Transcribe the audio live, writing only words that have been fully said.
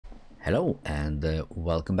Hello and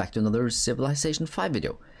welcome back to another Civilization 5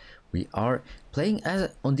 video. We are playing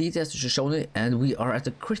on Diety as Shoshone, and we are at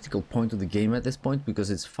a critical point of the game at this point because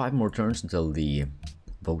it's 5 more turns until the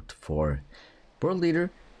vote for world leader.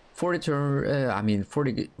 40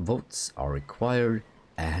 votes are required,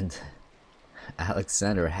 and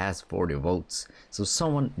Alexander has 40 votes. So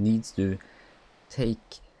someone needs to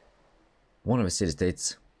take one of his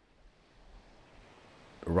city-states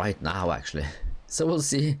right now, actually. So we'll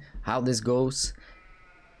see how this goes.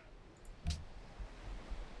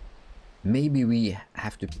 Maybe we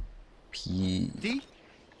have to pee.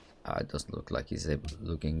 It doesn't look like he's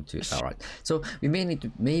looking to. All right. So we may need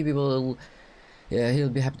to. Maybe we'll. Yeah, he'll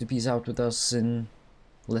be happy to peace out with us in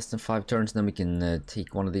less than 5 turns. Then we can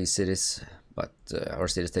take one of these cities, but or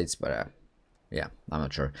city-states. But yeah, I'm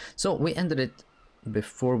not sure. So we ended it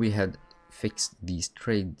before we had fixed these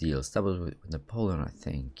trade deals. That was with Napoleon, I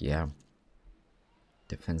think. Yeah.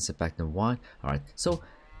 Defensive back to 1. Alright, so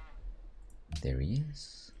there he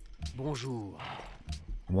is. Bonjour.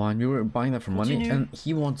 1, we were buying that for money, and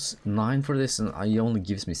he wants 9 for this, and he only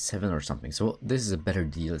gives me 7 or something. So this is a better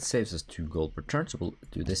deal. It saves us 2 gold per turn, so we'll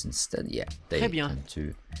do this instead. Yeah, they tend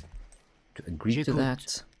to agree to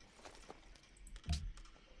that.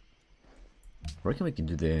 I reckon we can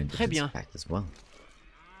do the defensive pact as well.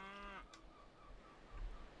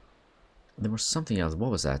 There was something else.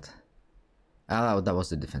 What was that? Oh, that was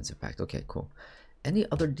the defensive pact. Okay, cool. Any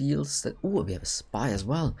other deals that... Oh, we have a spy as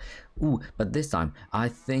well. Ooh, but this time, I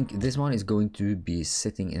think this one is going to be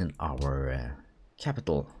sitting in our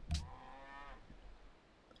capital.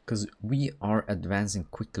 Because we are advancing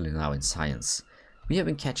quickly now in science. We have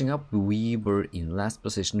been catching up. We were in last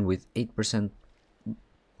position with 8%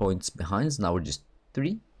 points behind. So now we're just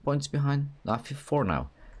 3 points behind. 4 now.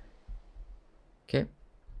 Okay.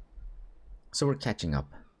 So we're catching up.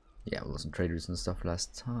 Yeah, we lost some traders and stuff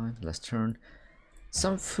last turn.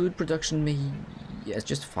 Some food production may... Yeah, it's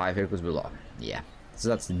just 5 here because we lost. Yeah, so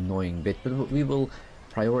that's the annoying bit. But we will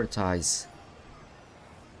prioritize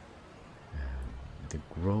the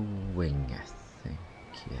growing, I think.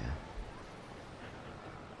 Yeah.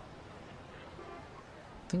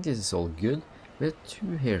 I think this is all good. We have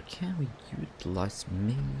 2 here. Can we utilize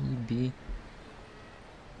maybe...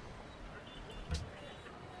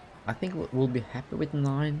 I think we'll be happy with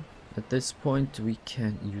 9. At this point we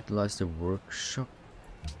can utilize the workshop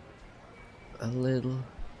a little.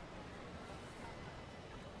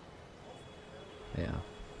 Yeah.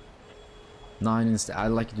 9 instead. I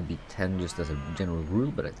like it to be 10 just as a general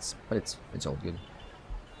rule, but it's all good.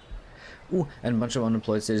 Ooh, and a bunch of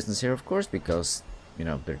unemployed citizens here, of course, because you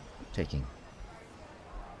know they're taking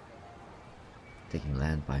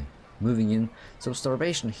land by moving in. So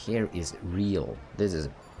starvation here is real. This is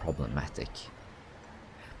problematic.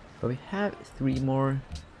 But we have 3 more.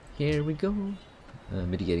 Here we go.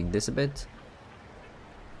 Mitigating this a bit.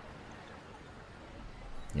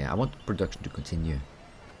 Yeah, I want production to continue.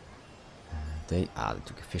 They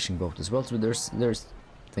took a fishing boat as well, so there's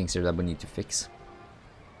things here that we need to fix.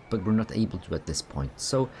 But we're not able to at this point.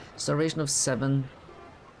 So starvation of 7.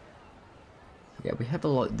 Yeah, we have a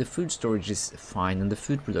lot. The food storage is fine, and the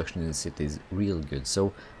food production in the city is real good.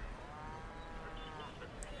 So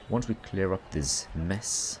once we clear up this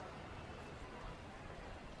mess,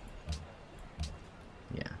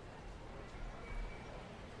 yeah,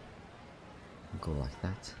 go like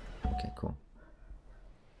that. Okay, cool.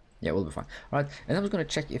 Yeah, we'll be fine. All right, and I was gonna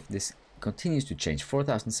check if this continues to change.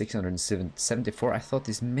 4,674. I thought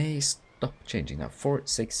this may stop changing now.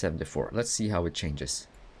 4,674. Let's see how it changes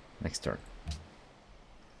next turn.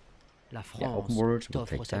 La France yeah, open world, we'll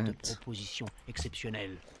take cette that. proposition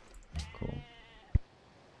exceptionnelle. Cool.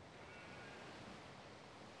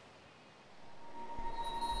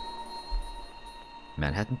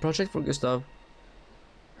 Manhattan project for Gustav.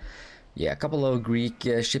 Yeah, a couple of Greek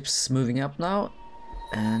ships moving up now,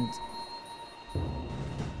 and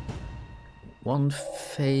 1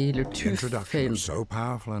 failure, 2 introduction of so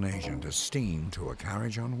powerful an agent as steam to a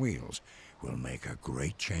carriage on wheels will make a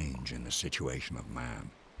great change in the situation of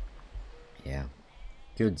man. Yeah,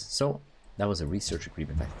 good. So that was a research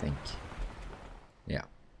agreement, I think. Yeah,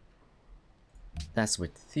 that's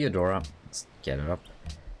with Theodora. Let's get it up.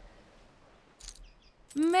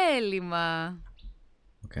 Μέλημα.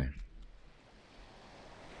 Okay.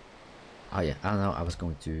 Oh yeah, I know I was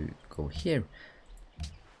going to go here.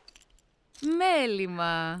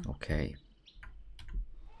 Μέλημα. Okay.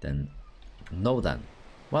 Then, no then.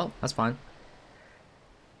 Well, that's fine.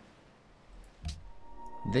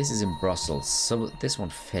 This is in Brussels, so this one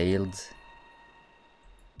failed.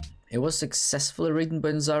 It was successfully written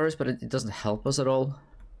by Zaris, but it doesn't help us at all.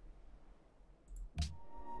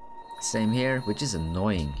 Same here, which is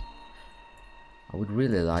annoying. I would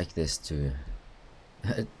really like this to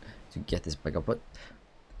to get this back up, but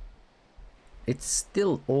it's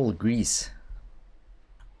still all Greece.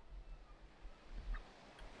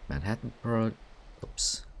 Manhattan Pro.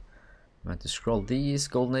 Oops. I want to scroll these.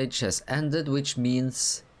 Golden Age has ended, which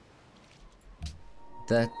means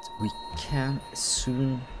that we can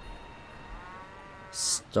soon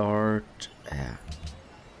start.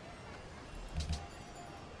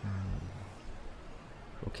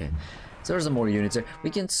 Okay, so there's some more units there. We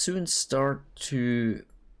can soon start to.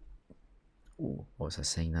 Ooh, what was I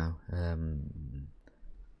saying now?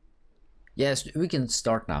 Yes, we can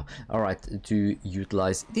start now. Alright, to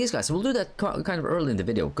utilize these guys. We'll do that kind of early in the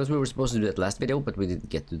video, because we were supposed to do that last video, but we didn't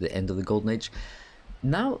get to the end of the Golden Age.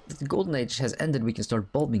 Now that the Golden Age has ended, we can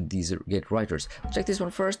start bulbing these great writers. Check this one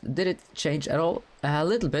first. Did it change at all? A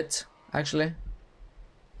little bit, actually.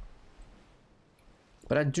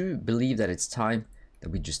 But I do believe that it's time that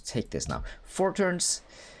we just take this now. 4 turns.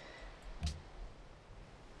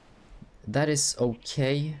 That is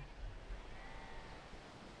okay.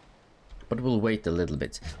 But we'll wait a little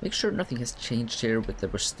bit. Make sure nothing has changed here, but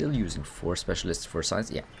that we're still using 4 specialists for science.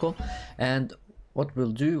 Yeah, cool. And what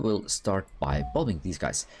we'll do, we'll start by bulbing these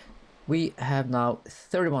guys. We have now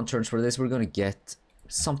 31 turns for this. We're going to get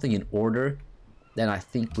something in order. Then I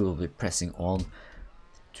think we will be pressing on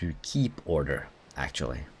to keep order,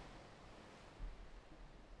 actually.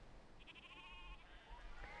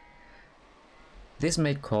 This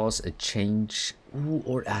may cause a change. Ooh,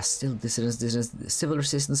 or still dissidence, civil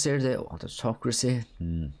resistance here, the autocracy.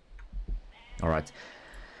 Alright.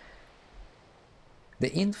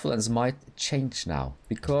 The influence might change now,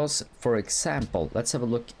 because, for example, let's have a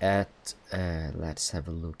look at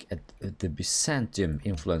the Byzantium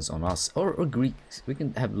influence on us, or Greeks. We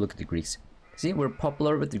can have a look at the Greeks. See, we're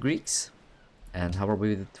popular with the Greeks. And how are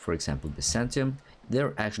we with, for example, Byzantium?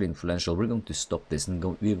 They're actually influential. We're going to stop this, and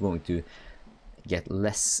we're going to get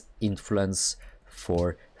less influence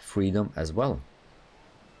for freedom as well,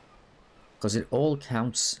 because it all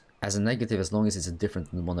counts as a negative as long as it's a different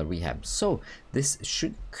than the one that we have. So this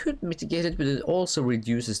could mitigate it, but it also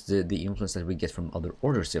reduces the influence that we get from other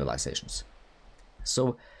order civilizations.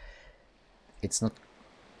 So it's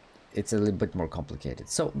a little bit more complicated.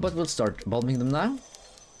 So, but we'll start bulbing them now.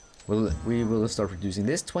 We will start reducing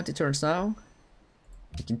this. 20 turns now.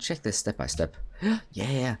 You can check this step by step.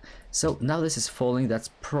 Yeah. So now this is falling. That's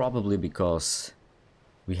probably because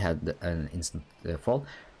we had an instant fall.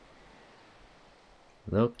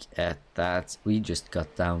 Look at that. We just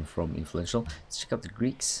got down from influential. Let's check out the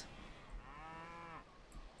Greeks.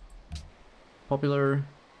 Popular.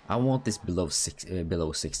 I want this below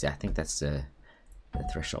 60. I think that's the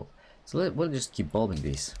threshold. So we'll just keep bulbing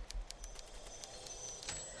these.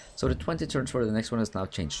 So the 20 turns for the next one has now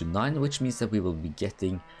changed to 9, which means that we will be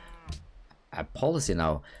getting a policy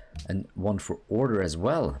now, and one for order as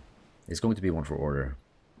well. It's going to be one for order.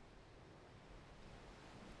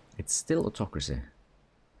 It's still autocracy.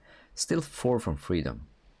 Still 4 from freedom.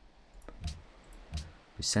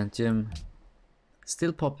 Byzantium.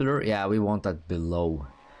 Still popular. Yeah, we want that below.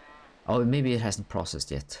 Oh, maybe it hasn't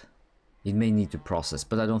processed yet. It may need to process,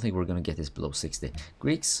 but I don't think we're going to get this below 60.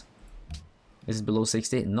 Greeks. Is it below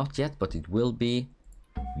 60? Not yet, but it will be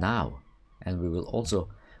now. And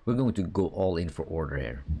we're going to go all in for order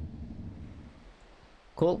here.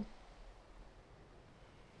 Cool.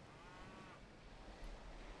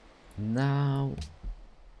 Now,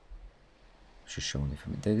 Shoshone.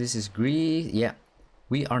 This is Greece. Yeah,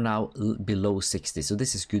 we are now below 60, so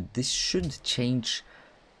this is good. This should change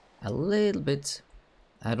a little bit.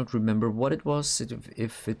 I don't remember what it was.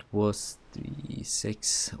 If it was 3,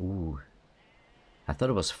 6. Ooh. I thought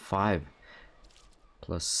it was 5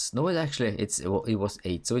 plus. No, it was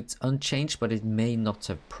 8, so it's unchanged, but it may not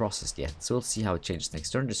have processed yet. So we'll see how it changes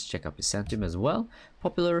next turn. Just check out Byzantium as well.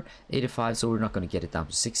 Popular 85, so we're not going to get it down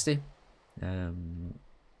to 60.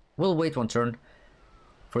 We'll wait 1 turn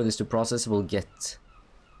for this to process. We'll get,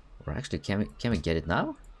 or actually, can we get it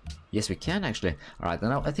now? Yes, we can actually. All right,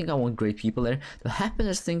 now I think I want great people there. The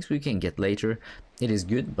happiness things we can get later. It is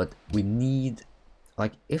good, but we need.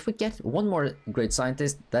 Like, if we get 1 more great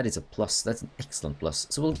scientist, that is a plus. That's an excellent plus.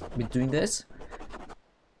 So we'll be doing this.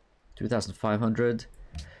 2,500.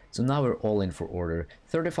 So now we're all in for order.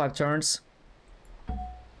 35 turns.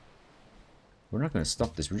 We're not going to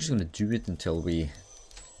stop this. We're just going to do it until we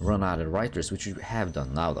run out of writers, which we have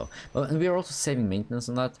done now, though. And we are also saving maintenance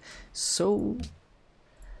on that. So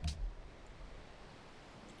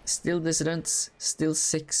still dissidents, still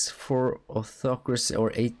 6 for autocracy,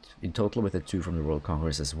 or 8 in total with the 2 from the World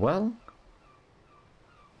Congress as well.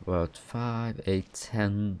 About 5, 8,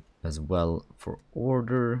 10. as well for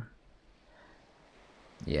order.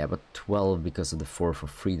 Yeah, but 12 because of the 4 for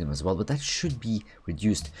freedom as well, but that should be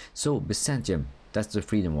reduced. So Byzantium, that's the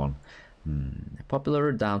freedom one.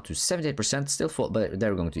 Popular down to 78%, still full, but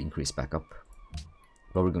they're going to increase back up.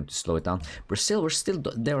 But we're going to slow it down. Brazil,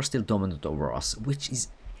 they are still dominant over us, which is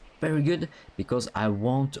very good because I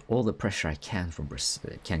want all the pressure I can from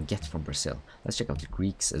get from Brazil. Let's check out the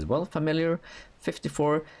Greeks as well. Familiar,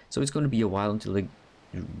 54. So it's going to be a while until they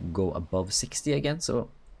go above 60 again. So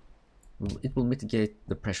it will mitigate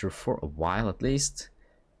the pressure for a while at least.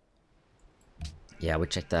 Yeah, we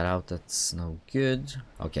checked that out. That's no good.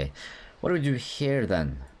 Okay, what do we do here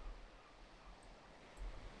then?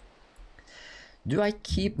 Do I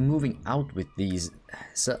keep moving out with these?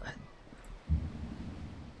 So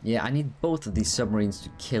yeah, I need both of these submarines to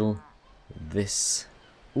kill this.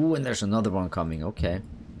 Ooh, and there's another one coming. Okay.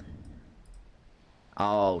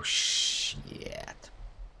 Oh shit.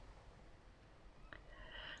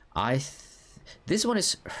 This one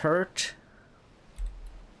is hurt.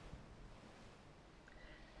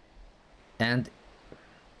 And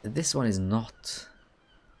this one is not.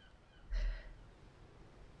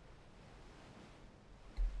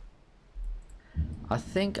 I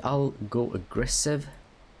think I'll go aggressive.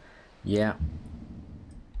 Yeah.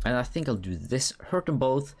 And I think I'll do this. Hurt them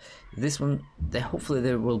both. This one, hopefully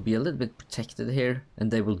they will be a little bit protected here. And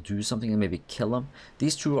they will do something and maybe kill them.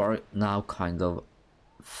 These two are now kind of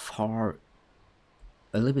far,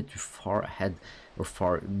 a little bit too far ahead.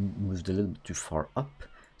 Or moved a little bit too far up.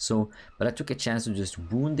 So, but I took a chance to just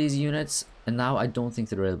wound these units. And now I don't think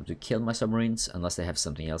they're able to kill my submarines. Unless they have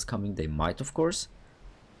something else coming. They might, of course.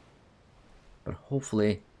 But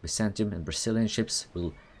hopefully Byzantium and Brazilian ships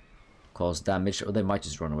will cause damage, or they might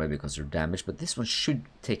just run away because they're damaged. But this one should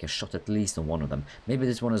take a shot at least on one of them. Maybe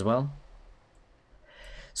this one as well.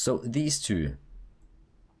 So these two.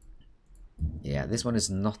 Yeah, this one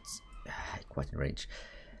is not quite in range.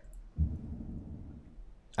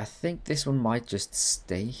 I think this one might just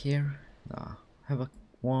stay here. Nah, have a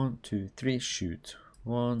 1, 2, 3, shoot.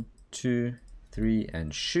 1, 2, 3,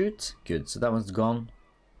 and shoot. Good, so that one's gone.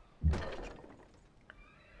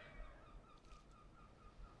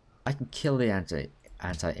 I can kill the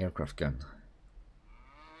anti-aircraft gun.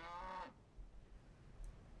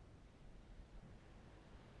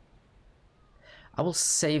 I will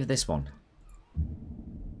save this one.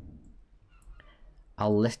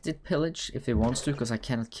 I'll let it pillage if it wants to, because I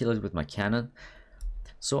cannot kill it with my cannon.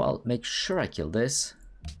 So I'll make sure I kill this.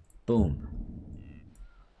 Boom.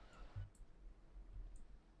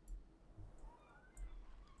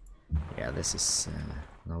 Yeah, this is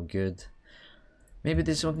no good. Maybe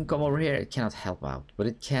this one can come over here. It cannot help out, but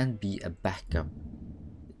it can be a backup.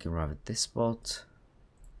 It can arrive at this spot.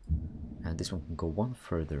 And this one can go one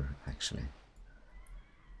further, actually.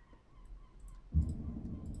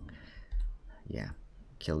 Yeah,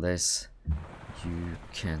 kill this. You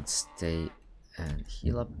can stay and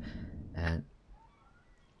heal up. And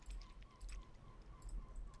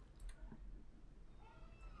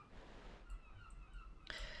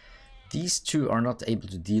these two are not able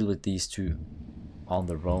to deal with these two on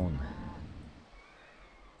their own.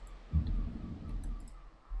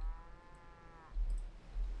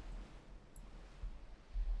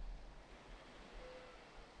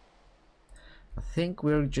 I think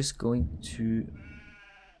we're just going to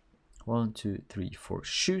 1, 2, 3, 4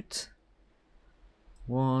 shoot.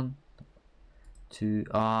 1, 2.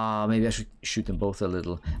 Maybe I should shoot them both a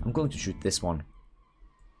little. I'm going to shoot this one.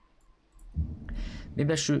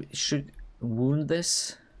 Maybe I should wound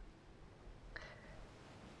this.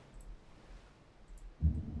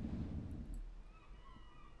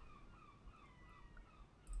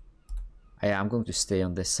 Yeah, I'm going to stay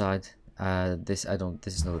on this side. This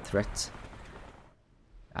is not a threat.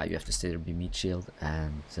 You have to stay there, be meat shield,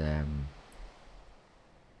 and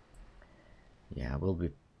yeah, we'll be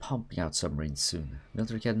pumping out submarines soon.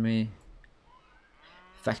 Military Academy,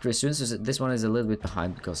 factory soon. So this one is a little bit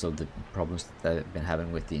behind because of the problems that I've been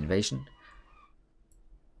having with the invasion.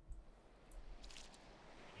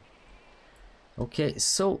 Okay,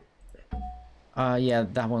 so yeah,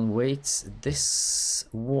 that one waits. This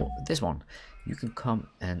one, you can come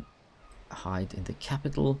and hide in the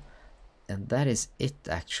capital. And that is it,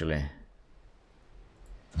 actually.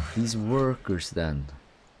 These workers, then.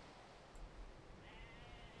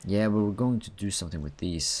 Yeah, but we're going to do something with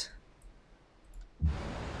these.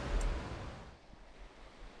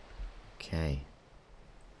 Okay.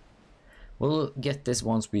 We'll get this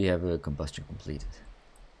once we have a combustion completed.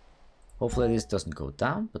 Hopefully this doesn't go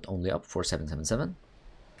down, but only up for 777.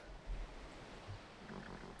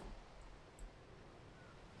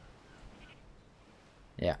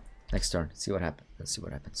 Yeah, Next turn. See what happens. Let's see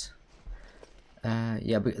what happens.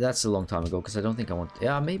 Yeah, but that's a long time ago because I don't think I want.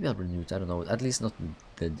 Yeah, maybe I'll renew it. I don't know. At least not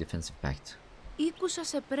the defensive pact. Ήκουσα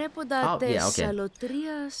σε πρέποντα yeah, okay.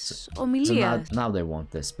 αλωτρίας So ομιλίας. now they want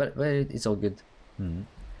this, but it's all good.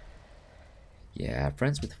 Yeah,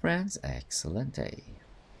 friends with friends. Excellent.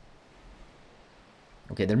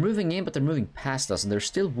 Okay, they're moving in, but they're moving past us, and they're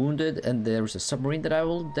still wounded, and there's a submarine that I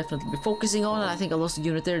will definitely be focusing on. I think I lost a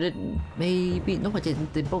unit there, didn't? Maybe. No, I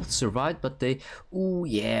didn't. They both survived, but they... Ooh,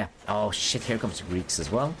 yeah. Oh, shit, here comes the Greeks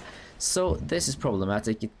as well. So, this is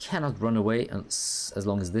problematic. It cannot run away as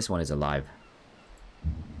long as this one is alive.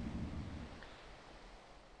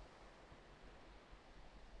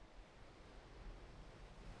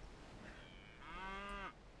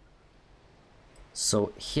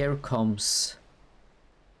 So, here comes...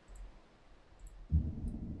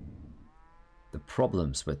 the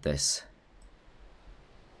problems with this.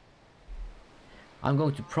 I'm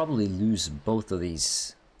going to probably lose both of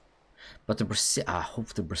these, but I hope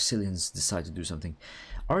the Brazilians decide to do something.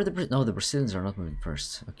 Are the no? The Brazilians are not moving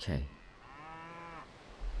first. Okay.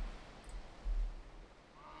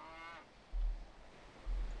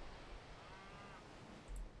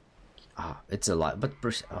 It's a lot, but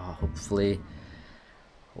hopefully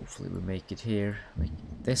we make it here. Make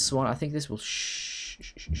this one. I think this will.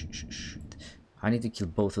 I need to kill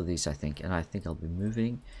both of these, I think, and I think I'll be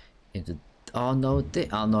moving into... Oh no,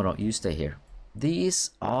 no, you stay here. These...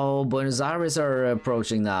 Oh, Buenos Aires are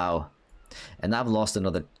approaching now. And I've lost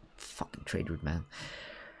another fucking trade route, man.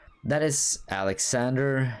 That is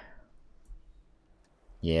Alexander.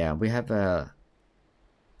 Yeah, we have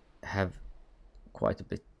quite a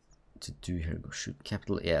bit to do here. Go shoot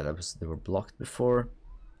capital. Yeah, they were blocked before.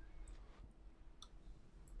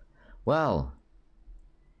 Well...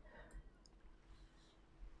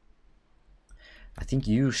 I think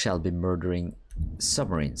you shall be murdering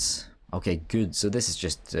submarines. Okay, good. So this is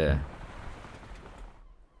just... Yeah,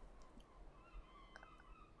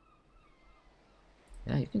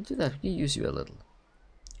 you can do that. We can use you a little.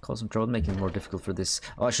 Cause some trouble, make it more difficult for this...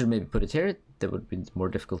 Oh, I should maybe put it here. That would be more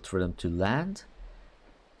difficult for them to land.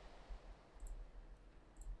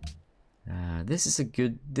 This is a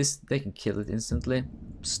good... They can kill it instantly.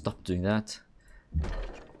 Stop doing that.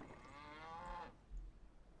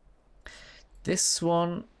 This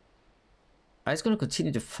one, it's going to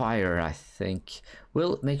continue to fire, I think.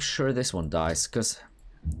 We'll make sure this one dies, because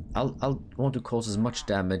I'll want to cause as much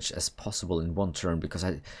damage as possible in one turn, because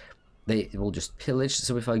they will just pillage.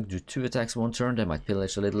 So if I do 2 attacks one turn, they might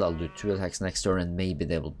pillage a little. I'll do 2 attacks next turn, and maybe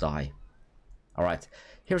they will die. Alright,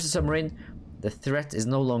 here's the submarine. The threat is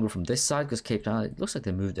no longer from this side, because Cape Town, it looks like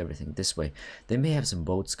they moved everything this way. They may have some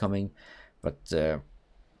boats coming, but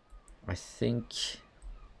I think...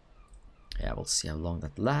 Yeah, we'll see how long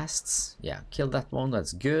that lasts. Yeah, kill that one,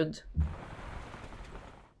 that's good.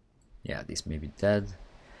 Yeah, these may be dead.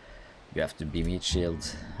 You have to be meat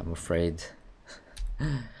shield, I'm afraid.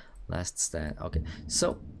 Last stand, okay.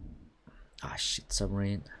 So, shit,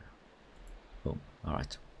 submarine. Boom,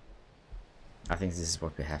 alright. I think this is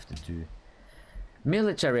what we have to do.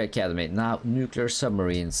 Military Academy. Now, nuclear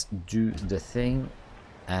submarines do the thing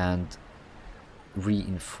and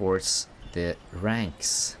reinforce the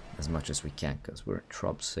ranks as much as we can, because we're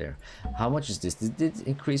troops here. How much is this? It did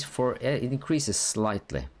increase for... It increases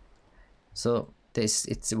slightly. So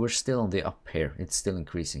we're still on the up here. It's still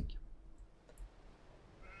increasing.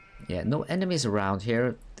 Yeah, no enemies around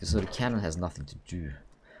here, so the cannon has nothing to do.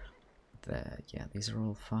 Yeah, these are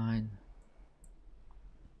all fine.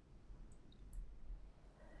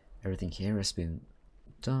 Everything here has been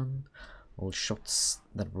done. All shots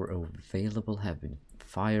that were available have been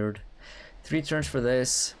fired. 3 turns for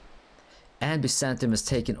this. And Byzantium has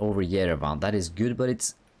taken over Yerevan. That is good, but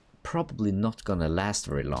it's probably not gonna last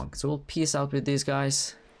very long. So we'll peace out with these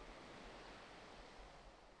guys.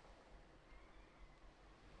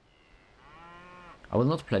 I will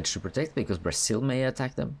not pledge to protect because Brazil may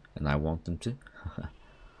attack them, and I want them to.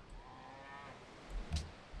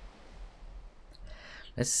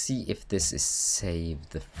 Let's see if this is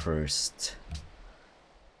saved first.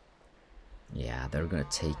 Yeah, they're gonna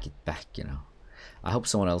take it back, you know. I hope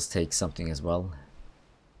someone else takes something as well.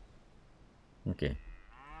 Okay.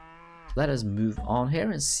 Let us move on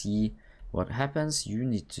here and see what happens. You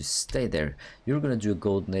need to stay there. You're gonna do a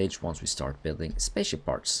golden age once we start building spaceship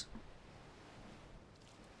parts.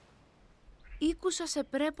 Ήκουσα σε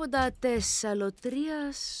πρέποντα τες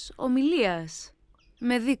αλωτρίας ομιλίας.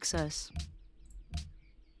 Με δείξας.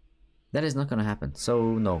 That is not gonna happen,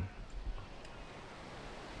 so no.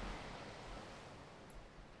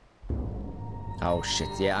 Oh shit,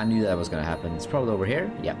 yeah, I knew that was gonna happen. It's probably over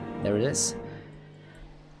here. Yeah, there it is.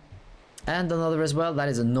 And another as well. That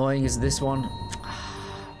is annoying, is this one.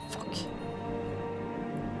 Fuck.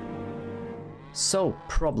 So,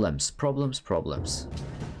 problems.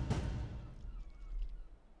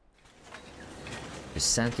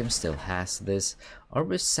 Byzantium still has this. Are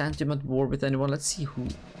Byzantium at war with anyone? Let's see who...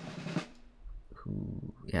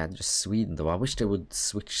 Yeah, just Sweden though. I wish they would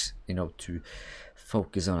switch, you know, to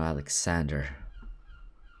focus on Alexander.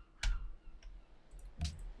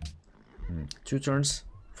 2 turns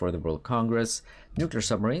for the World Congress. Nuclear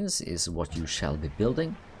submarines is what you shall be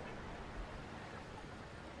building.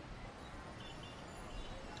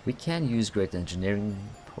 We can use great engineering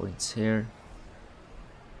points here.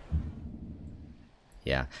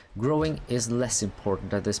 Yeah, growing is less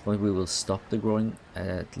important at this point. We will stop the growing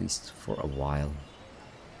at least for a while.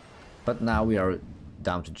 But now we are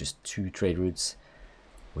down to just 2 trade routes,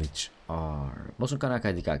 which are so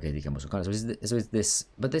it's this,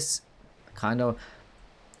 but this kind of,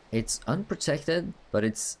 it's unprotected, but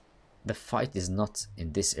it's, the fight is not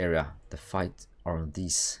in this area. The fight are on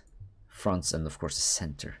these fronts and of course the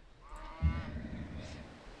center.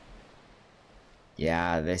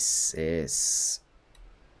 Yeah, this is...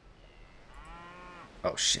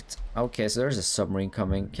 Oh shit. Okay, so there's a submarine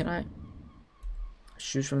coming. Can I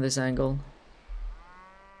shoot from this angle?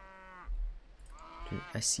 Do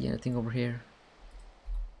I see anything over here?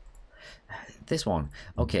 This one.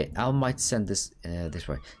 Okay, I might send this this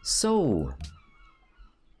way. So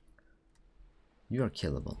you are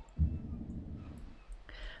killable.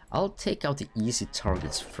 I'll take out the easy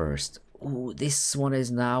targets first. Ooh, this one is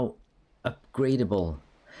now upgradable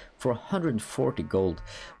for 140 gold.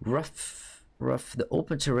 Rough, the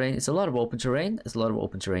open terrain. It's a lot of open terrain. There's a lot of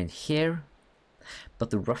open terrain here,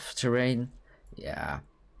 but the rough terrain, yeah.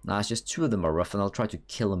 Now it's just 2 of them are rough, and I'll try to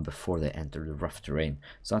kill them before they enter the rough terrain.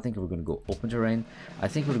 So I think we're going to go open terrain. I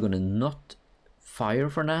think we're going to not fire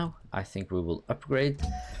for now. I think we will upgrade,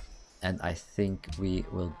 and I think we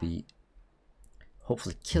will be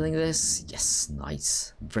hopefully killing this. Yes,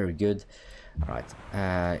 nice, very good. All right.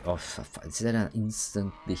 Is that an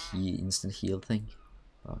instant heal thing?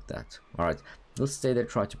 About that. All right. We'll stay there.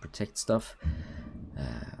 Try to protect stuff.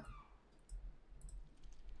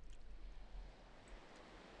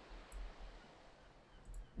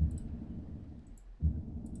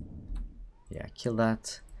 Yeah, kill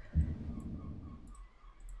that.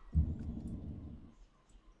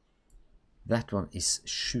 That one is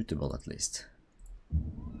shootable at least.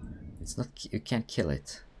 It's not, you can't kill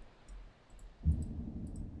it.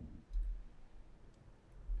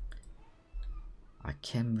 I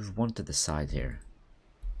can move one to the side here.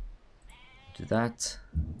 Do that.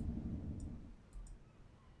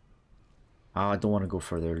 Oh, I don't want to go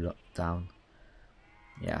further down.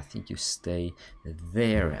 Yeah, I think you stay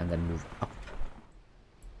there and then move up.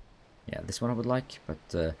 Yeah, this one I would like,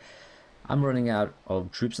 but I'm running out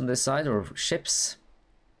of troops on this side, or ships.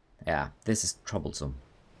 Yeah, this is troublesome.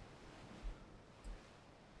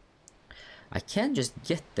 I can just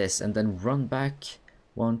get this and then run back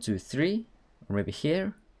 1, 2, 3, or maybe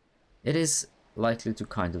here. It is likely to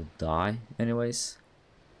kind of die anyways.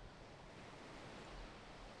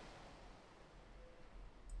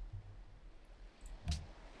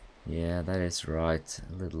 Yeah, that is right.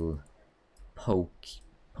 A little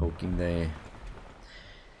poking the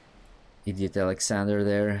idiot Alexander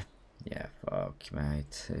there. Yeah, fuck,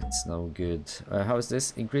 mate. It's no good. How is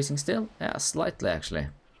this? Increasing still? Yeah, slightly actually.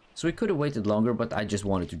 So we could have waited longer, but I just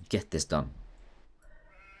wanted to get this done.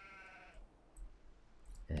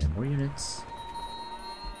 More units.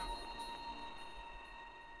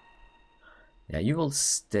 Yeah, you will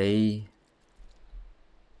stay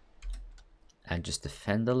and just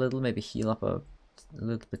defend a little, maybe heal up a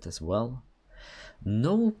little bit as well.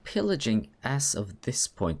 No pillaging as of this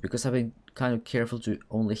point, because I've been kind of careful to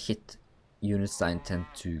only hit units that I intend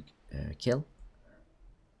to kill.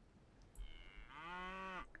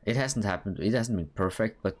 It hasn't happened, it hasn't been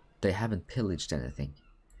perfect, but they haven't pillaged anything.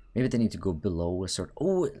 Maybe they need to go below a certain...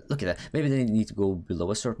 Oh, look at that. Maybe they need to go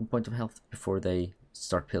below a certain point of health before they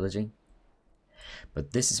start pillaging.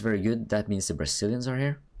 But this is very good. That means the Brazilians are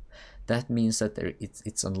here. That means that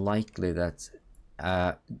it's unlikely that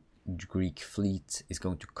Greek fleet is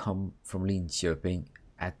going to come from Linköping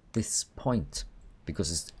at this point,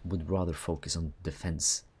 because it would rather focus on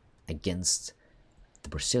defense against the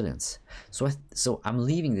Brazilians. So I'm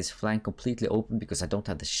leaving this flank completely open because I don't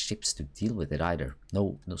have the ships to deal with it either.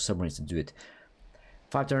 No submarines to do it.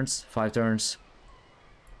 5 turns, 5 turns.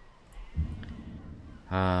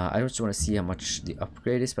 I just want to see how much the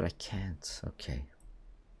upgrade is, but I can't. Okay.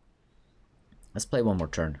 Let's play one more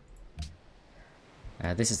turn.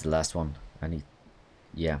 This is the last one. I need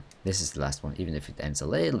Yeah, this is the last one, even if it ends a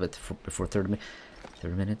little bit before 30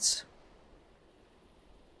 minutes.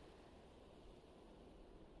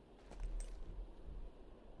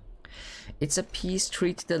 It's a peace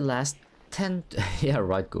treaty that lasts 10... yeah,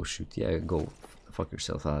 right, go shoot. Yeah, go fuck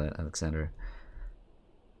yourself, Alexander.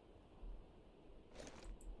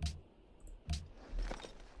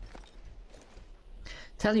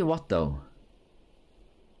 Tell you what, though.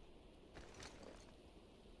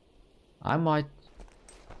 I might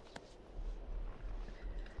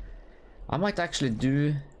actually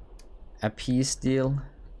do a peace deal.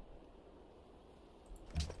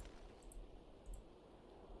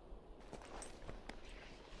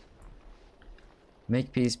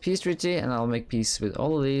 Make peace treaty, and I'll make peace with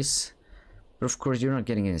all of these. But of course, you're not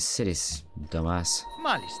getting any cities, dumbass.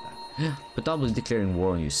 Μάλιστα. But I'll be declaring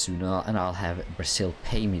war on you soon, and I'll have Brazil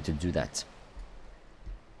pay me to do that.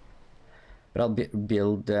 But I'll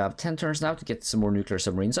build 10 turns now to get some more nuclear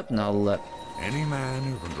submarines up, and I'll... Any man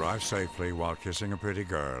who can drive safely while kissing a pretty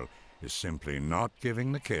girl is simply not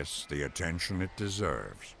giving the kiss the attention it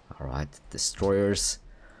deserves. Alright, destroyers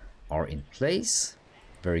are in place.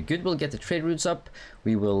 Very good, we'll get the trade routes up.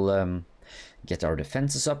 We will get our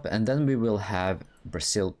defenses up, and then we will have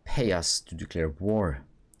Brazil pay us to declare war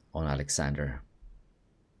on Alexander.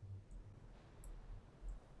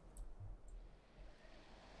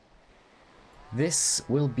 This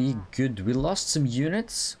will be good. We lost some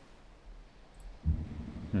units.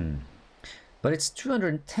 But it's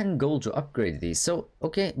 210 gold to upgrade these. So,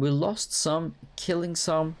 okay, we lost some, killing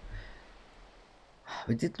some.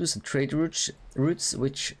 We did lose the trade routes,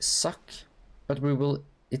 which suck. But we will...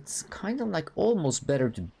 It's kind of like almost better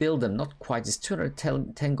to build them. Not quite. It's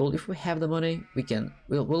 210 gold. If we have the money, we can...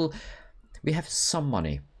 We have some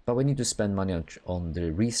money. But we need to spend money on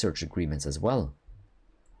the research agreements as well.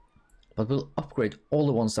 But we'll upgrade all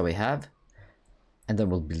the ones that we have, and then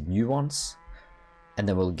we'll build new ones, and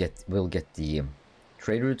then we'll get the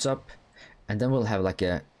trade routes up, and then we'll have like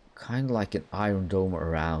a kind of like an iron dome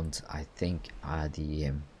around, I think,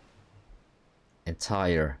 the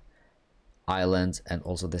entire island and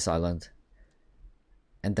also this island,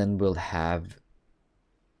 and then we'll have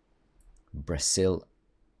Brazil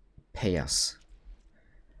pay us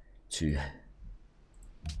to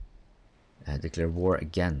declare war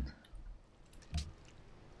again.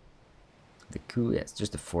 The coup, yeah, it's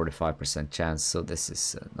just a 45% chance, so this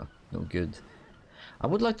is no good. I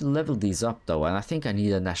would like to level these up though, and I think I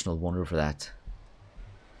need a national wonder for that.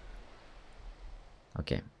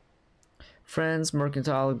 Okay. Friends,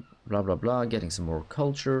 mercantile, blah blah blah, getting some more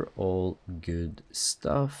culture, all good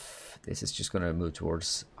stuff. This is just gonna move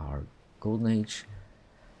towards our golden age.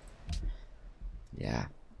 Yeah.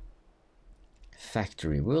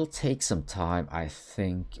 Factory will take some time, I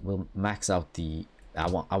think. We'll max out the... I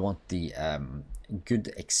want the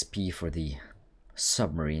good XP for the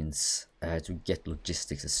submarines to get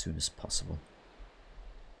logistics as soon as possible.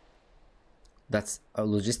 That's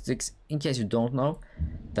logistics. In case you don't know,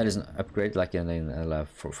 that is an upgrade like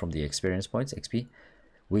from the experience points XP,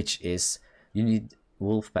 which is you need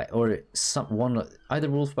Wolfpack or either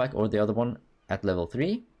Wolfpack or the other one at level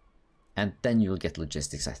 3, and then you'll get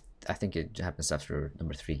logistics. I think it happens after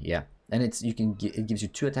number 3. Yeah. And it gives you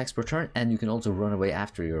 2 attacks per turn, and you can also run away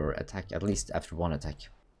after your attack, at least after 1 attack.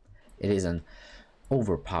 It is an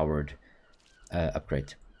overpowered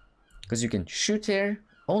upgrade. Because you can shoot here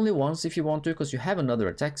only once if you want to, because you have another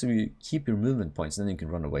attack, so you keep your movement points, and then you can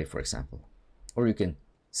run away, for example. Or you can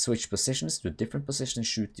switch positions to a different position and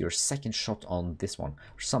shoot your second shot on this one,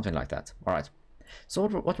 or something like that. Alright, so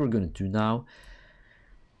what we're going to do now,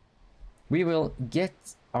 we will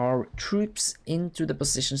get our troops into the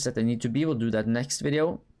positions that they need to be. We'll do that next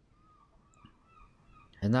video.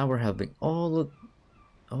 And now we're having all of...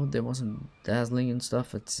 Oh, there wasn't dazzling and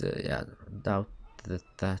stuff. It's yeah, doubt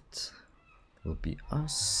that will be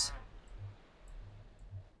us.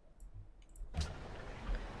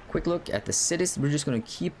 Quick look at the cities. We're just going to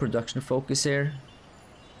keep production focus here.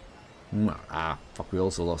 Fuck, we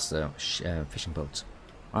also lost the fishing boats.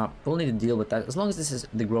 We'll need to deal with that. As long as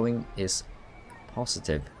the growing is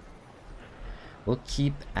positive, we'll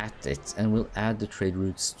keep at it, and we'll add the trade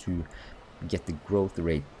routes to get the growth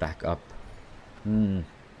rate back up.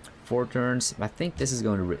 4 turns. I think this is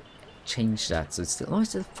going to change that, so it's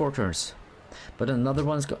still 4 turns, but another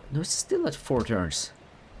one's no, it's still at 4 turns.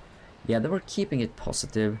 Yeah, they were keeping it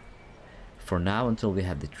positive for now until we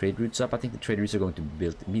have the trade routes up. I think the trade routes are going to be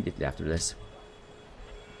built immediately after this.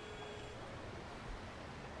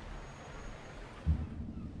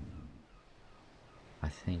 I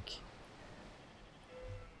think.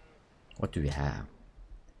 What do we have?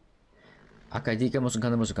 Akaidika,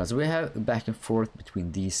 Musukanda, Musukanda. So we have back and forth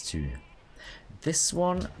between these two. This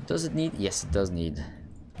one, does it need? Yes, it does need.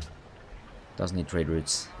 Does need trade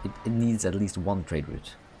routes. It needs at least one trade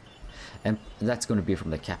route. And that's going to be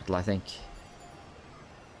from the capital, I think.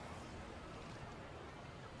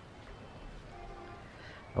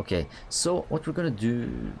 Okay, so what we're going to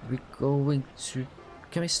do, we're going to...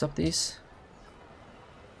 Can we stop these?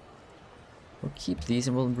 We'll keep these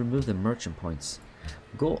and we'll remove the merchant points.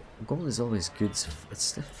 Gold is always good. It's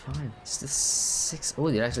still 5. It's still 6. Oh,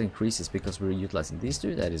 it actually increases because we're utilizing these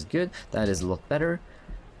two. That is good. That is a lot better.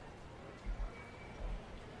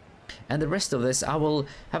 And the rest of this, I will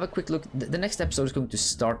have a quick look. The next episode is going to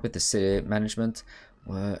start with the city management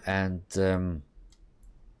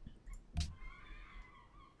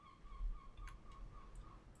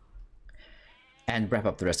and wrap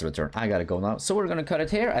up the rest of the turn. I gotta go now, so we're gonna cut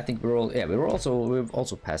it here. I think we've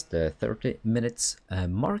also passed the 30 minutes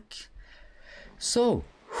mark. So,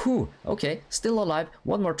 okay, still alive.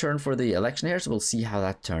 One more turn for the election here, so we'll see how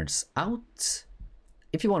that turns out.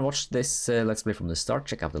 If you want to watch this Let's Play from the start,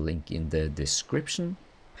 check out the link in the description.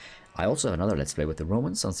 I also have another Let's Play with the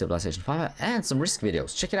Romans on Civilization 5 and some Risk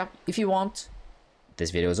videos. Check it out if you want.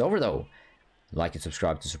 This video is over though. Like and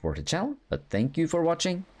subscribe to support the channel, but thank you for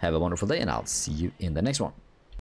watching. Have a wonderful day and I'll see you in the next one.